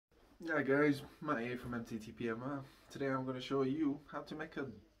Yeah guys, Matt here from MTTPMR. Today I'm going to show you how to make a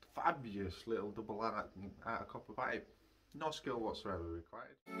fabulous little double art copper pipe. No skill whatsoever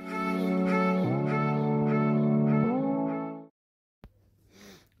required.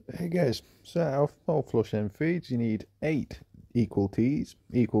 Hey guys, so all flush end feeds, you need 8 equal tees,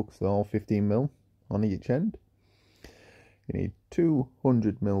 equal to all 15mm on each end. You need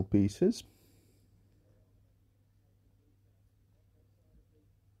 200mm pieces.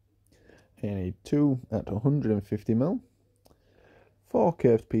 You need 2 at 150mm. 4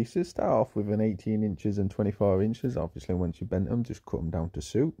 curved pieces. Start off with an 18 inches and 24 inches. Obviously once you bent them, just cut them down to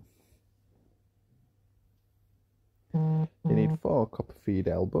suit. You need 4 copper feed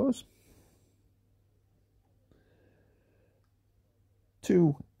elbows.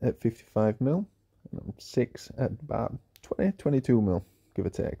 2 at 55mm. And 6 at about 22mm, give or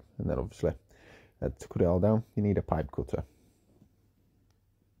take. And then obviously, to cut it all down, you need a pipe cutter.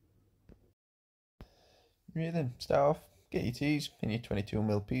 Right then, start off, get your tees in your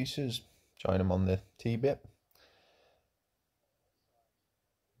 22mm pieces, join them on the T-bit.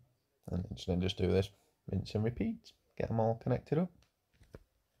 And then just do this, rinse and repeat, get them all connected up.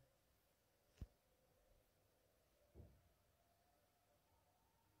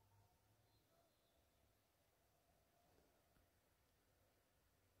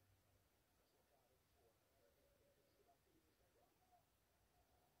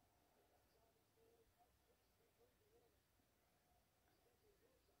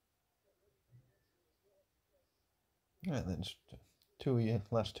 And then just your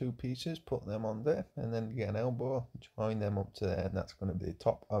last 2 pieces, put them on there, and then get an elbow, join them up to there, and that's going to be the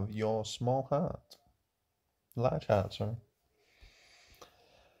top of your small heart. Large heart, sorry.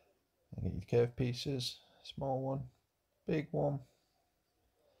 And get your curved pieces, small one, big one.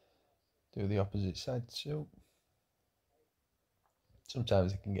 Do the opposite side too.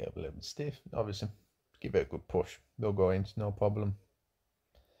 Sometimes it can get a little bit stiff. Obviously, give it a good push. They'll go in, no problem.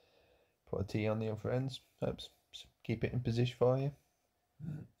 Put a T on the other ends. Helps keep it in position for you.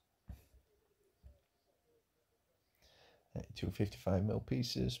 255mm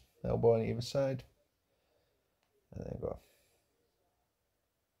pieces, elbow on either side, and then go.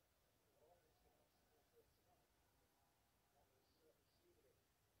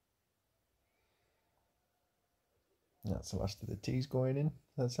 That's the last of the T's going in.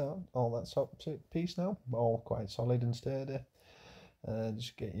 That's out. All that top piece now, all quite solid and sturdy.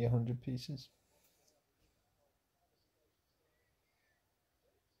 Just get your 100 pieces.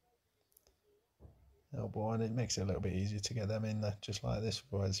 Elbow on it makes it a little bit easier to get them in there, just like this.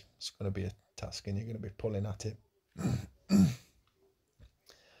 Otherwise, it's going to be a task, and you're going to be pulling at it. And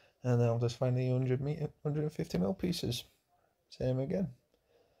then I'll just find the 150mm pieces. Same again.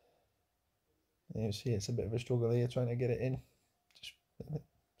 And you see it's a bit of a struggle here trying to get it in. Just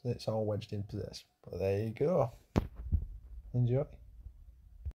it's all wedged into this. But there you go. Enjoy.